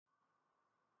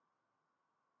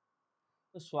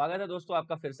तो स्वागत है दोस्तों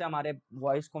आपका फिर से हमारे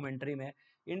वॉइस कमेंट्री में।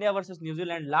 India versus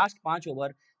New Zealand, last 5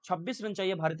 over, 26 run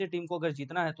चाहिए भारतीय टीम को अगर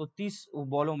जीतना है तो 30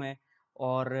 बॉलों में।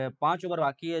 और 5 ओवर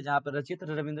बाकी है जहां पर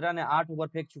रचित्र रविंद्रा ने 8 ओवर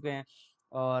फेंक चुके हैं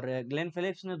और ग्लेन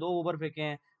फिलिप्स ने 2 ओवर फेंके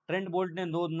हैं। ट्रेंट बोल्ट ने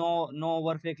दो नौ नौ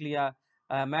ओवर फेंक लिया।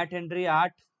 मैट हेनरी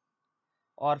 8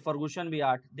 और फर्गूसन भी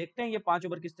 8। देखते हैं ये 5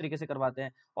 ओवर किस तरीके से करवाते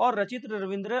हैं। और रचित्र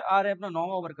रविंद्र आ रहे हैं अपना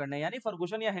 9वां ओवर करने, यानी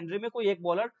फर्गूसन या हेनरी में कोई एक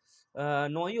बॉलर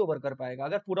 9 ही ओवर कर पाएगा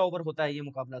अगर पूरा ओवर होता है ये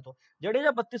मुकाबला। तो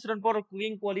जडेजा 32 रन पर और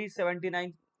किंग कोहली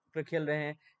 79 पे खेल रहे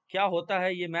हैं। क्या होता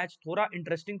है ये मैच, थोड़ा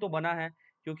इंटरेस्टिंग तो बना है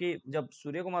क्योंकि जब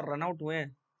सूर्य कुमार रन आउट हुए हैं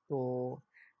तो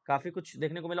काफी कुछ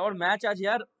देखने को मिला। और मैच आज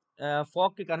यार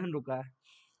फॉग के कारण रुका है,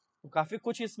 तो काफी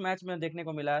कुछ इस मैच में देखने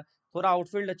को मिला है। थोड़ा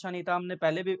आउटफील्ड अच्छा नहीं था। हमने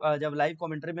पहले भी जब लाइव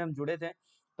कमेंट्री में हम जुड़े थे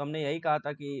तो हमने यही कहा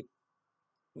था कि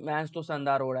मैच तो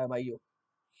शानदार हो रहा है भाइयों।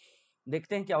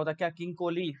 देखते हैं क्या होता है, क्या किंग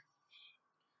कोहली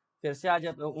फिर से आज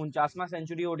 49वां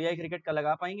सेंचुरी ओडीआई क्रिकेट का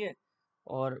लगा पाएंगे।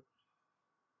 और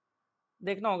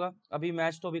देखना होगा, अभी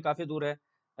मैच तो अभी काफी दूर है।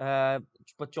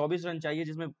 24 रन चाहिए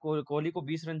जिसमें कोहली को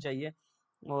 20 रन चाहिए।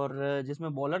 और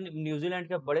जिसमें बॉलर न्यूजीलैंड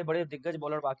के बड़े बड़े दिग्गज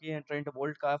बॉलर बाकी हैं। ट्रेंट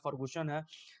बोल्ट का, फर्गूसन है।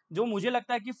 जो मुझे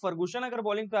लगता है कि फर्गूसन अगर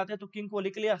बॉलिंग पे आते हैं तो किंग कोहली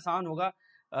के लिए आसान होगा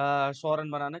 100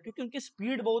 रन बनाना, क्योंकि उनकी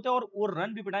स्पीड बहुत है और वो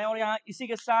रन भी बनाए। और यहाँ इसी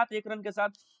के साथ 1 रन के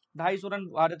साथ 250 रन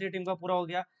भारतीय टीम का पूरा हो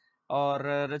गया। और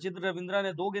रचित रविंद्रा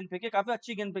ने 2 गेंद फेंके, काफी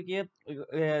अच्छी गेंद फेंकी है।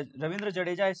 रविंद्र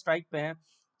जडेजा स्ट्राइक पे है,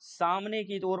 सामने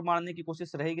की ओर मारने की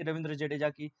कोशिश रहेगी रविंद्र जडेजा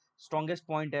की, स्ट्रॉन्गेस्ट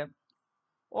पॉइंट है।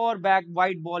 और बैक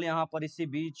वाइड बॉल यहाँ पर इसी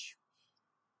बीच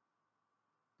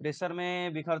प्रेशर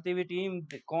में बिखरती हुई टीम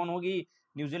कौन होगी।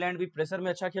 न्यूजीलैंड भी प्रेशर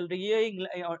में अच्छा खेल रही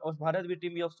है, और भारत भी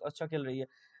टीम भी अच्छा खेल रही है।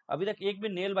 अभी तक एक भी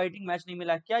नेल बाइटिंग मैच नहीं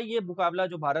मिला है। क्या ये मुकाबला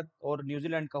जो भारत और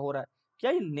न्यूजीलैंड का हो रहा है,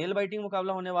 क्या ये नेल बाइटिंग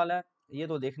मुकाबला होने वाला है, ये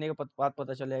तो देखने के बाद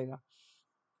पता चलेगा।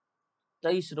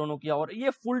 23 रनों की, और ये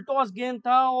फुल टॉस गेंद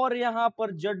था और यहाँ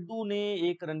पर जड्डू ने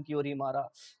 1 रन की ओर ही मारा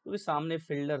क्योंकि सामने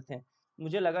फील्डर थे।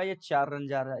 मुझे लगा ये 4 रन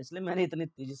जा रहा है, इसलिए मैंने इतनी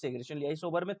तेजी से एग्रेशन लिया। इस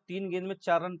ओवर में 3 गेंद में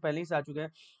 4 रन पहले ही से आ चुके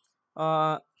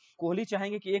हैं। कोहली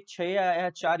चाहेंगे कि एक 6 या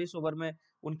 4 इस ओवर में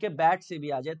उनके बैट से भी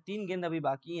आ जाए। 3 गेंद अभी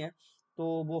बाकी हैं तो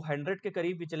वो 100 के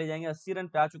करीब भी चले जाएंगे। 80 रन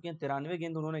पे आ चुके हैं, 93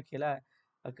 गेंद उन्होंने खेला है।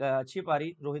 अच्छी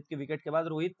पारी रोहित के विकेट के बाद।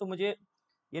 रोहित तो मुझे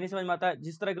ये नहीं समझ में आता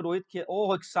जिस तरह के रोहित खेल,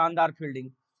 ओह एक शानदार फील्डिंग,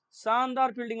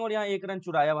 शानदार फील्डिंग, और यहाँ 1 रन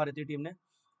चुराया भारतीय टीम ने।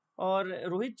 और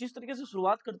रोहित जिस तरीके से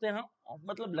शुरुआत करते हैं,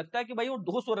 मतलब लगता है कि भाई वो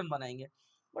 200 रन बनाएंगे,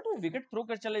 बट वो विकेट थ्रो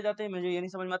कर चले जाते हैं। मुझे ये नहीं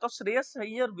समझ में आता श्रेयस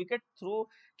अय्यर विकेट थ्रो,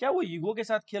 क्या वो ईगो के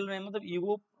साथ खेल रहे हैं, मतलब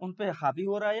ईगो उन पे हावी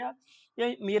हो रहा है, या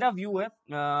मेरा व्यू है।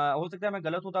 हो सकता है मैं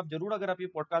गलत हूं, तो आप जरूर, अगर आप ये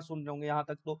पॉडकास्ट सुन रहे होंगे यहाँ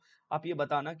तक, तो आप ये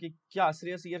बताना कि क्या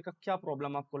श्रेयस अय्यर का क्या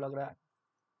प्रॉब्लम आपको लग रहा है।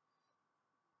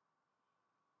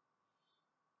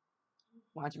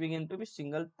 5वीं गेंद पे भी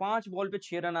सिंगल, 5 बॉल पे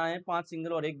 6 रन आए हैं, 5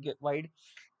 सिंगल और 1 वाइड।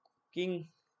 किंग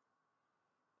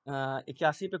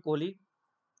 81 पे कोहली।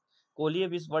 कोहली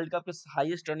अब इस वर्ल्ड कप के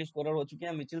हाईएस्ट रन स्कोरर हो चुके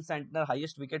हैं। Mitchell Santner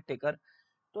highest wicket taker.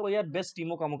 तो यार बेस्ट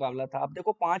टीमों का मुकाबला था। अब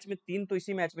देखो 5 में 3 तो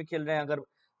इसी मैच में खेल रहे हैं अगर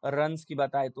रन्स की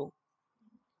बात आए तो।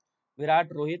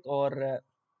 विराट, रोहित और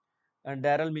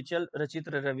डैरल मिचेल,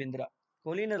 रचित्र रविंद्रा।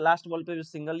 कोहली ने लास्ट बॉल पे भी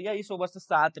सिंगल लिया। इस ओवर से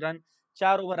 7 रन,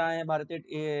 4 ओवर आए हैं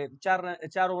भारतीय,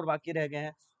 4 ओवर बाकी रह गए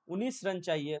हैं, 19 रन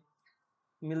चाहिए।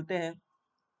 मिलते हैं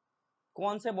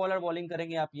कौन से बॉलर बॉलिंग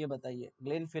करेंगे आप ये बताइए।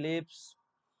 ग्लेन फिलिप्स,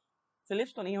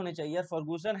 फिलिप्स तो नहीं होने चाहिए यार,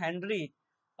 फर्गूसन, हेनरी।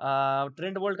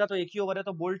 ट्रेंट बोल्ट का तो एक ही ओवर है,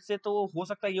 तो बोल्ट से तो हो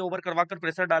सकता है ये ओवर करवा कर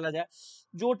प्रेशर डाला जाए।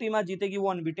 जो टीम आज जीतेगी वो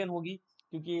अनबीटेन होगी,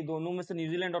 क्योंकि दोनों में से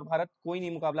न्यूजीलैंड और भारत कोई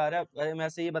नहीं मुकाबला आ रहा है। मैं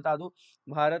से ये बता दूं,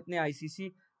 भारत ने आईसीसी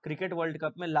क्रिकेट वर्ल्ड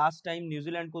कप में लास्ट टाइम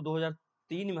न्यूजीलैंड को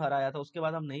 2003 में हराया था, उसके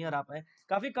बाद हम नहीं हरा पाए।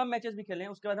 काफी कम मैचेस भी खेले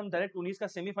हैं, उसके बाद हम डायरेक्ट 19 का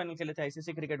सेमीफाइनल खेले थे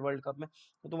आईसीसी क्रिकेट वर्ल्ड कप में।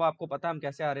 तो वो आपको पता हम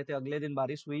कैसे हारे थे। अगले दिन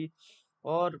बारिश हुई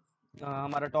और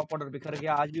हमारा टॉप ऑर्डर बिखर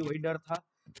गया। आज भी वही डर था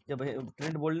जब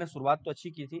ट्रेंट बोल्ट ने शुरुआत तो अच्छी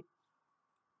की थी।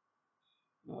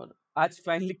 और आज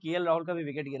फाइनली केएल राहुल का भी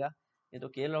विकेट गिरा। ये तो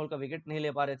केएल राहुल का विकेट नहीं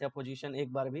ले पा रहे थे अपोजिशन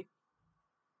एक बार भी।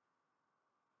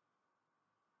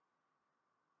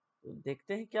 तो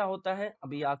देखते हैं क्या होता है।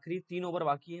 अभी आखिरी 3 ओवर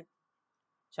बाकी है,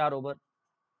 4 ओवर।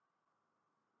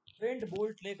 ट्रेंट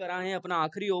बोल्ट लेकर आए हैं अपना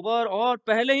आखिरी ओवर और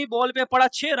पहले ही बॉल पे पड़ा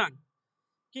 6 रन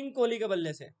किंग कोहली के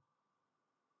बल्ले से।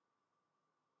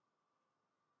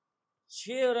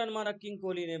 6 रन मारा किंग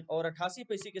कोहली ने, और 88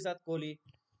 पे इसी के साथ कोहली।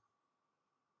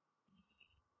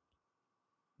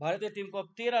 भारतीय टीम को अब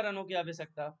 13 रनों की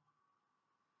आवश्यकता।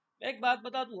 मैं एक बात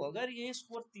बता दूं, अगर ये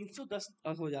स्कोर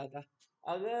 310 हो जाता,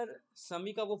 अगर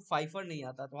समी का वो फाइफर नहीं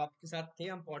आता, तो आपके साथ थे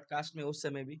हम पॉडकास्ट में उस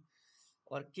समय भी।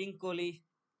 और किंग कोहली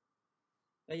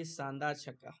का ये शानदार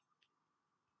छक्का,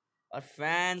 और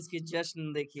फैंस की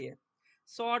जश्न देखिए।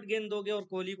 शॉर्ट गेंद दोगे और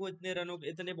कोहली को इतने रनों,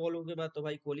 इतने बॉलों के बाद, तो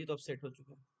भाई कोहली तो अपसेट हो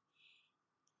चुका है।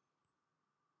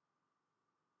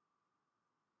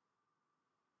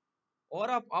 और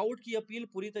आप आउट की अपील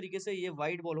पूरी तरीके से, ये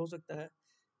वाइड बॉल हो सकता है।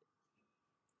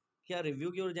 क्या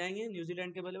रिव्यू की ओर जाएंगे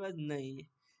न्यूजीलैंड के बल्लेबाज? नहीं,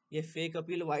 ये फेक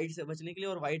अपील वाइड से बचने के लिए,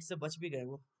 और वाइड से बच भी गए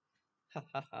वो।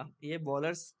 ये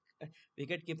बॉलर्स,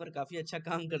 विकेट कीपर काफी अच्छा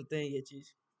काम करते हैं ये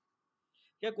चीज।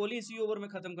 क्या कोहली इसी ओवर में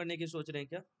खत्म करने की सोच रहे हैं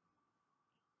क्या?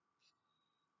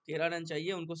 13 रन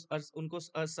चाहिए उनको, उनको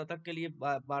शतक के लिए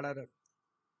 12 run.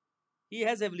 He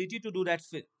has ability to do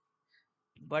that,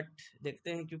 but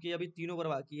देखते हैं, क्योंकि अभी 3 ओवर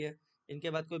बाकी है, इनके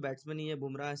बाद कोई बैट्समैन नहीं है,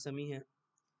 बुमराह है, शमी है,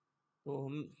 तो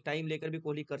हम टाइम लेकर भी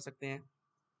कोहली कर सकते हैं।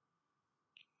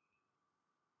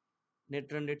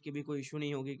 नेट रन रेट की भी कोई इशू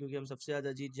नहीं होगी, क्योंकि हम सबसे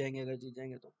ज्यादा जीत जाएंगे अगर जीत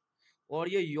जाएंगे तो। और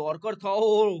ये यॉर्कर था,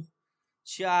 ओ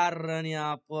 4 रन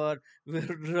यहाँ पर।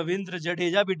 रविंद्र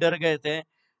जडेजा भी डर गए थे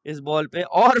इस बॉल पे,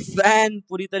 और फैन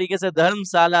पूरी तरीके से,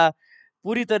 धर्मशाला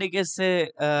पूरी तरीके से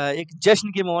एक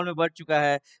जश्न के माहौल में बढ़ चुका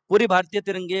है। पूरी भारतीय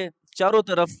तिरंगे चारों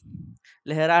तरफ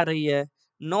लहरा रही है।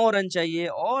 9 रन चाहिए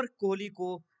और कोहली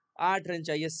को 8 रन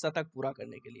चाहिए शतक पूरा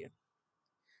करने के लिए।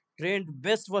 Trent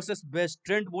best versus best,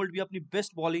 Trent Boult भी अपनी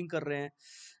बेस्ट बॉलिंग कर रहे हैं,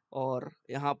 और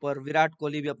यहाँ पर विराट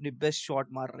कोहली भी अपनी बेस्ट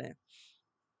शॉट मार रहे हैं।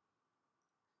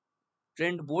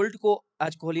 ट्रेंट बोल्ट को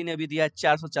आज कोहली ने अभी दिया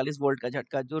 440 वोल्ट का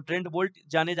झटका, जो ट्रेंट बोल्ट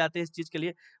जाने जाते हैं इस चीज के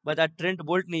लिए, बट आज ट्रेंट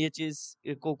बोल्ट ने ये चीज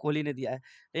को कोहली ने दिया है।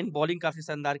 लेकिन बॉलिंग काफी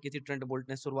शानदार की थी ट्रेंट बोल्ट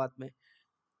ने शुरुआत में।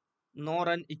 9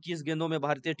 रन 21 गेंदों में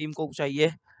भारतीय टीम को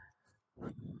चाहिए।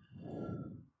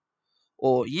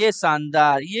 ओ ये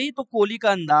शानदार, यही तो कोहली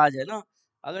का अंदाज है ना,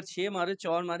 अगर 6 मारे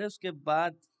 4 मारे उसके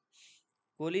बाद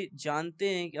कोहली जानते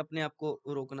हैं कि अपने आप को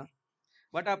रोकना।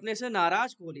 बट अपने से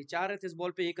नाराज कोहली, चाह रहे थे इस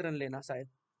बॉल पे 1 रन लेना शायद।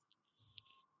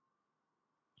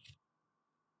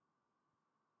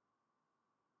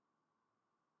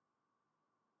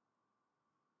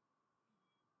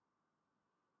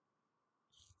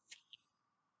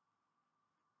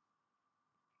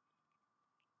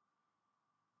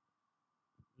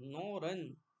 9 रन,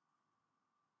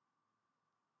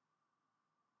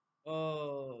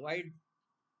 वाइड,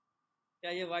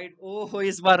 क्या ये वाइड? ओह,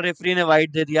 इस बार रेफरी ने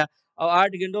वाइड दे दिया। और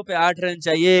 8 गेंदों पे 8 रन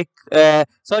चाहिए,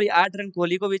 सॉरी 8 रन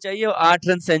कोहली को भी चाहिए और 8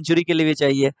 रन सेंचुरी के लिए भी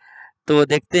चाहिए। तो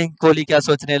देखते हैं कोहली क्या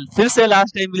सोच रहे हैं, फिर से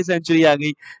लास्ट टाइम भी सेंचुरी आ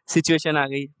गई, सिचुएशन आ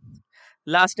गई।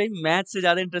 लास्ट टाइम मैच से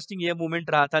ज्यादा इंटरेस्टिंग ये मोमेंट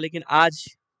रहा था, लेकिन आज,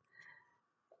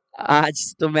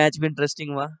 आज तो मैच भी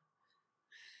इंटरेस्टिंग हुआ।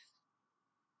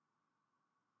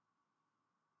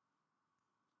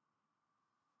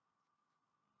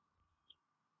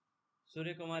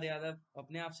 सूर्य कुमार यादव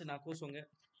अपने आप से नाखुश होंगे,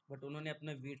 बट उन्होंने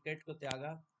अपने विकेट को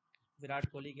त्यागा विराट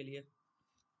कोहली के लिए।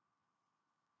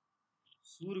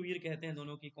 सूरवीर कहते हैं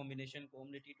दोनों की कॉम्बिनेशन को,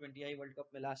 हमने T20I वर्ल्ड कप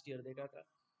में लास्ट ईयर देखा था।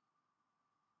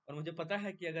 और मुझे पता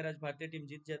है कि अगर आज भारतीय टीम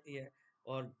जीत जाती है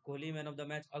और Kohli man of the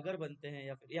match अगर बनते हैं,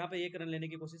 या फिर यहाँ पे 1 रन लेने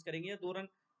की कोशिश करेंगे या 2 रन,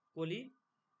 कोहली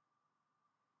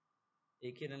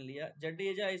 1 ही रन लिया,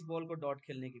 जडेजा इस बॉल को डॉट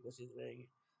खेलने की कोशिश करेंगे,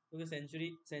 क्योंकि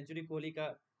सेंचुरी सेंचुरी कोहली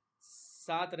का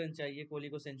 7 रन चाहिए कोहली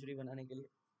को सेंचुरी बनाने के लिए।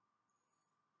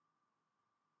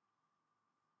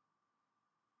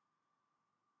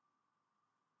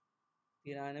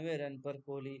 93 रन पर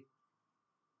कोहली,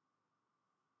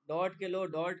 डॉट के लो,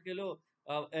 डॉट के लो।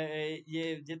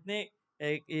 ये जितने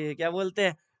ये क्या बोलते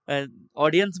हैं,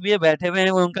 ऑडियंस भी है बैठे हुए हैं,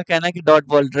 उनका कहना है कि डॉट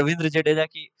बॉल, रविंद्र जडेजा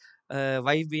की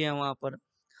वाइफ भी है वहां पर।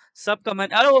 सबका मन,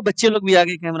 अरे वो बच्चे लोग भी आ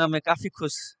गए कैमरा में, काफी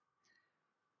खुश।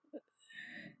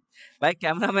 भाई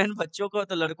कैमरामैन बच्चों को,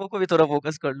 तो लड़कों को भी थोड़ा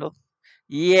फोकस कर लो।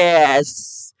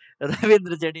 Yes,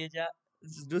 Ravindra Jadeja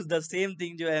do the same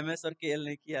thing जो एमएस और केएल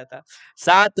ने किया था।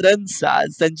 7 रन,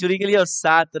 7 सेंचुरी के लिए और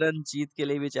 7 रन जीत के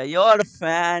लिए भी चाहिए, और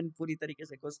फैन पूरी तरीके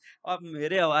से खुश। आप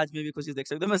मेरे आवाज में भी खुशी देख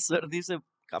सकते हो, मैं सर्दी से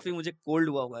काफी, मुझे कोल्ड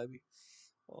हुआ हुआ है अभी।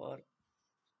 और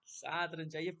 7 रन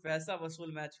चाहिए, पैसा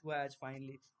वसूल मैच हुआ है आज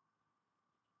फाइनली।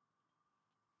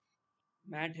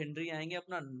 मैट हेनरी आएंगे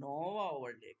अपना 9वां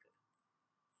ओवर लेकर।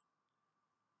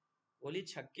 कोहली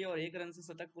छक्के और 1 रन से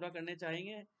शतक पूरा करने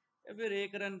चाहेंगे, या फिर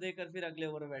 1 रन देकर फिर अगले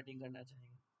ओवर बैटिंग करना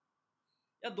चाहेंगे,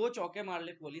 या 2 चौके मार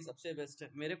ले कोहली, सबसे बेस्ट है,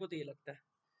 मेरे को तो ये लगता है।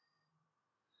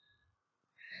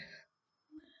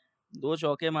 2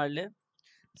 चौके मार ले,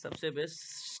 सबसे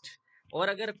बेस्ट। और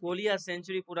अगर कोहली आज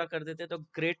सेंचुरी पूरा कर देते तो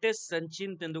ग्रेटेस्ट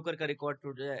सचिन तेंदुलकर का रिकॉर्ड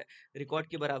टूट जाए, रिकॉर्ड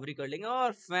की बराबरी कर लेंगे।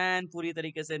 और फैन पूरी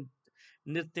तरीके से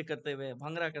नृत्य करते हुए,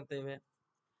 भंगड़ा करते हुए,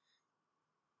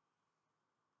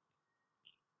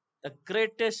 द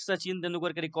ग्रेटेस्ट सचिन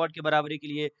तेंदुलकर के रिकॉर्ड की बराबरी के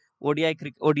लिए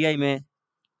ओडीआई में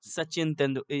सचिन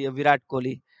तेंदुलकर, विराट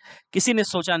कोहली, किसी ने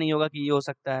सोचा नहीं होगा कि ये हो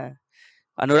सकता है।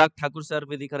 अनुराग ठाकुर सर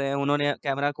भी दिख रहे हैं, उन्होंने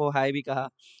कैमरा को हाई भी कहा।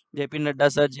 जेपी नड्डा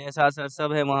सर, जयसा सर,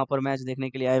 सब है वहां पर मैच देखने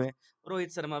के लिए आए हुए।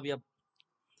 रोहित शर्मा भी अब,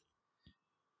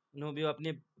 भी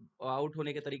अपने आउट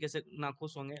होने के तरीके से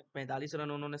नाखुश होंगे। 45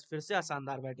 रन उन्होंने फिर से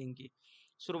शानदार बैटिंग की,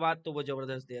 शुरुआत तो वो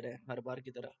जबरदस्त दे रहे हैं हर बार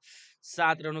की तरह।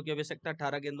 7 रनों की आवश्यकता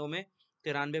 18 गेंदों में,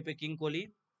 93 पे किंग कोहली।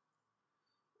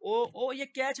 ओ ओ ये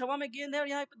कैच हवा में गेंद है और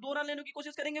यहाँ पे 2 रन लेने की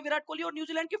कोशिश करेंगे विराट कोहली और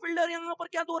न्यूजीलैंड के फील्डर यहाँ पर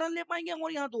क्या 2 रन ले पाएंगे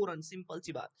और यहाँ 2 रन, सिंपल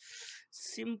सी बात,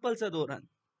 सिंपल सा 2 रन।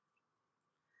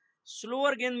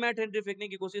 स्लोअर गेंद मैट हेनरी फेंकने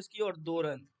की कोशिश की और 2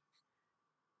 रन,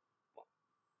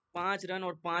 5 रन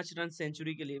और 5 रन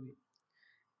सेंचुरी के लिए भी।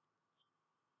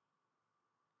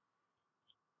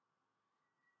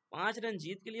 5 रन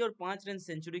जीत के लिए और 5 रन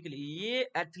सेंचुरी के लिए, ये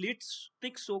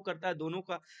एथलेटिक शो करता है दोनों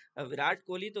का। विराट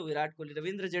कोहली तो विराट कोहली,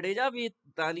 रविंद्र जडेजा भी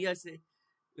तालिया से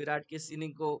विराट के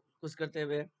सीनिंग को खुश करते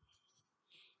हुए।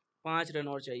 5 रन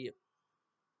और चाहिए।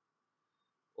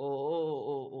 ओ ओ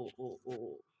ओ ओ ओ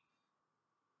ओ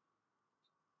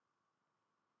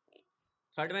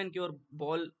थर्ड मैन की ओर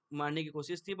बॉल मारने की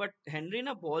कोशिश थी बट हेनरी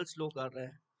ना बॉल स्लो कर रहा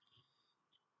है।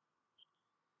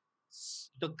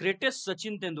 द ग्रेटेस्ट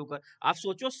सचिन तेंदुलकर, आप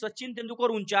सोचो Sachin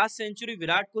Tendulkar 49 century,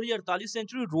 Virat Kohli 48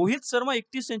 century, Rohit Sharma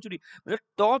 31 century, मतलब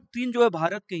टॉप 3 जो है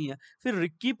भारत के ही है। फिर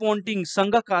रिक्की पॉन्टिंग,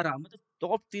 संगकारा, मतलब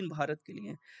टॉप 3 भारत के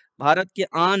लिए, भारत के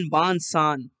आन बान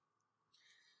शान।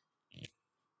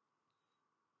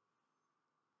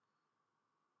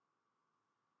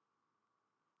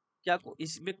 क्या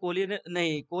इसमें कोहली ने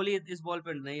नहीं, कोहली इस बॉल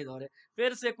पे नहीं दौड़े।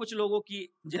 फिर से कुछ लोगों की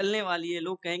जलने वाली है,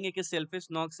 लोग कहेंगे कि सेल्फिश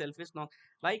नॉक, सेल्फिश नॉक।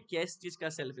 भाई किस चीज का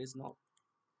सेल्फिश नॉक?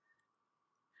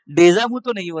 डेजा वू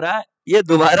तो नहीं हो रहा है, ये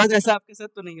दोबारा जैसा आपके साथ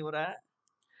तो नहीं हो रहा है।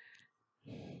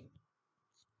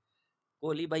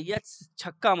 कोहली भैया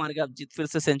छक्का मार के आप जीत, फिर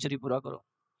से सेंचुरी पूरा करो।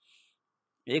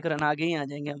 1 रन आगे ही आ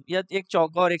जाएंगे हम, या एक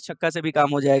चौका और एक छक्का से भी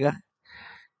काम हो जाएगा।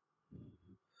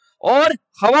 और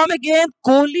हवा में गेंद,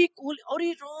 कोहली कोहली और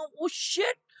ये ओ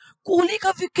शिट, कोहली का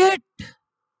विकेट।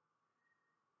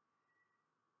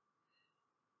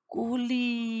 कोहली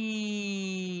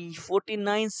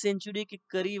 49 सेंचुरी के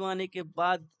करीब आने के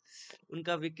बाद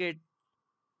उनका विकेट।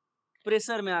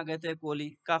 प्रेशर में आ गए थे कोहली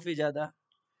काफी ज्यादा,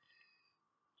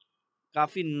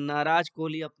 काफी नाराज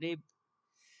कोहली अपने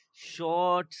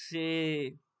शॉट से,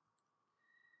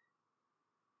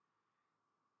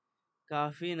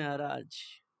 काफी नाराज।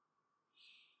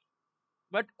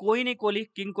 बट कोई नहीं, कोहली,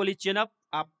 किंग कोहली चिन अप,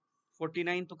 आप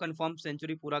 49 तो कंफर्म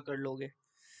सेंचुरी पूरा कर लोगे।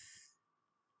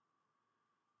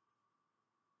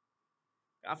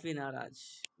 काफी नाराज।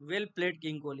 वेल प्लेड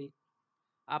किंग कोहली,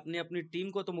 आपने अपनी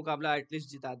टीम को तो मुकाबला एटलीस्ट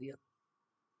जिता दिया।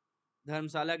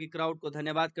 धर्मशाला की क्राउड को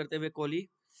धन्यवाद करते हुए कोहली,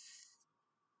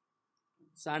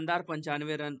 शानदार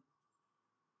 95 रन।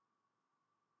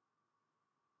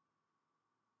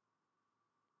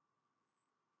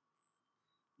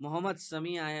 मोहम्मद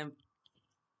शमी आए हैं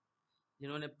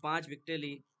जिन्होंने 5 विकेटें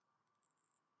ली।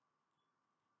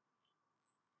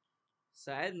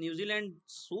 शायद न्यूजीलैंड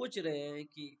सोच रहे हैं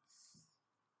कि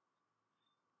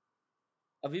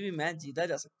अभी भी मैच जीता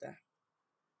जा सकता है।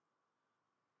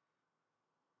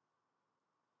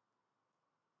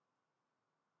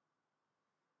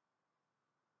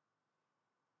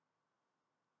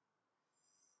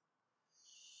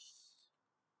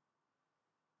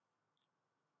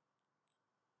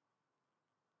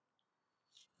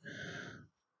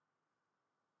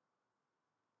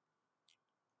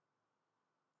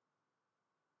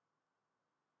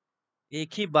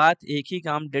 एक ही बात, एक ही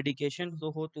काम, डेडिकेशन तो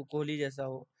हो तो कोहली जैसा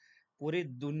हो। पूरी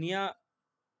दुनिया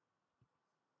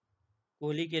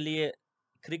कोहली के लिए,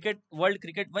 क्रिकेट वर्ल्ड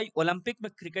क्रिकेट, भाई ओलंपिक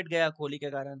में क्रिकेट गया कोहली के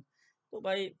कारण, तो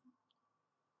भाई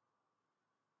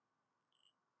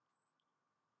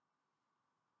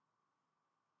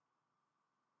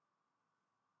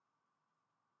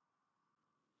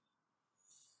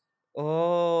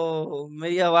ओह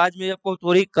मेरी आवाज में आपको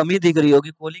थोड़ी कमी दिख रही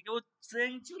होगी कोहली के, वो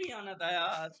सेंचुरी आना था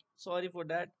यार, सॉरी फॉर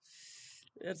दैट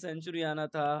यार, सेंचुरी आना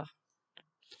था।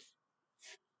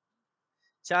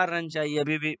 4 रन चाहिए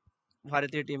अभी भी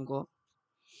भारतीय टीम को।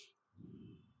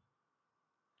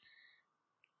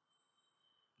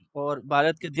 और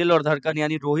भारत के दिल और धड़कन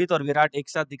यानी रोहित और विराट एक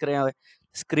साथ दिख रहे हैं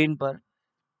स्क्रीन पर।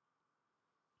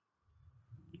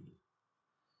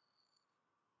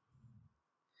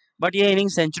 बट ये इनिंग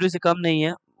सेंचुरी से कम नहीं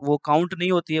है, वो काउंट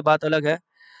नहीं होती है, बात अलग है।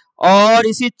 और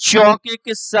इसी चौके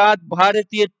के साथ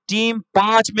भारतीय टीम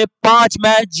 5 में 5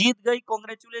 मैच जीत गई,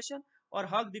 कॉन्ग्रेचुलेशन। और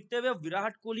हक दिखते हुए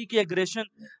विराट कोहली की एग्रेशन,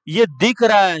 ये दिख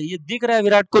रहा है, ये दिख रहा है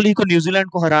विराट कोहली को न्यूजीलैंड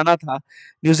को हराना था।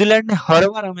 न्यूजीलैंड ने हर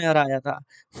बार हमें हराया था,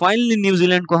 फाइनली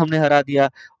न्यूजीलैंड को हमने हरा दिया।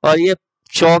 और ये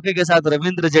चौके के साथ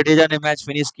रविंद्र जडेजा ने मैच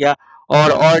फिनिश किया।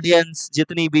 और ऑडियंस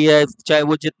जितनी भी है, चाहे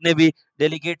वो जितने भी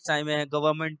डेलीगेट्स आए हुए हैं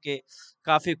गवर्नमेंट के,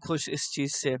 काफी खुश इस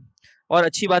चीज से। और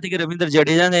अच्छी बात है कि रविंद्र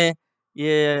जडेजा ने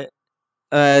ये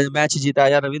मैच जीता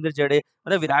या रविंद्र जडे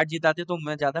मतलब विराट जिताते तो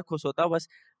मैं ज्यादा खुश होता बस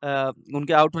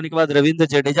उनके आउट होने के बाद रविंद्र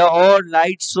जडेजा और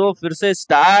लाइट शो फिर से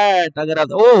स्टार्ट अगर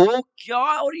आप ओहो क्या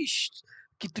और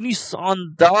कितनी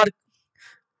शानदार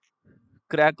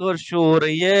क्रैकर शो हो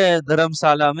रही है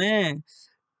धर्मशाला में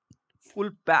फुल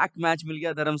पैक मैच मिल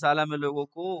गया धर्मशाला में लोगों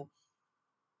को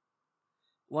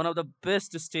one of the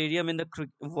best stadium in the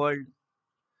world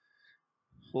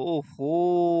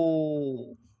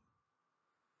हो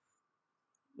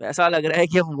ऐसा लग रहा है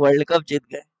कि हम वर्ल्ड कप जीत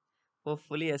गए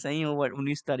होपफुली ऐसा ही हो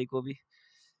 19 तारीख को भी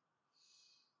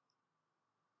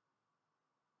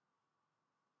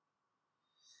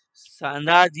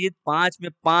शानदार जीत 5 में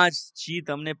 5 जीत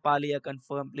हमने पा लिया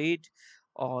कंप्लीट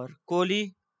और कोहली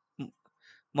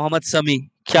मोहम्मद शमी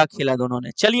क्या खेला दोनों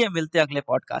ने चलिए मिलते हैं अगले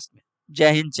पॉडकास्ट में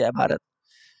जय हिंद जय भारत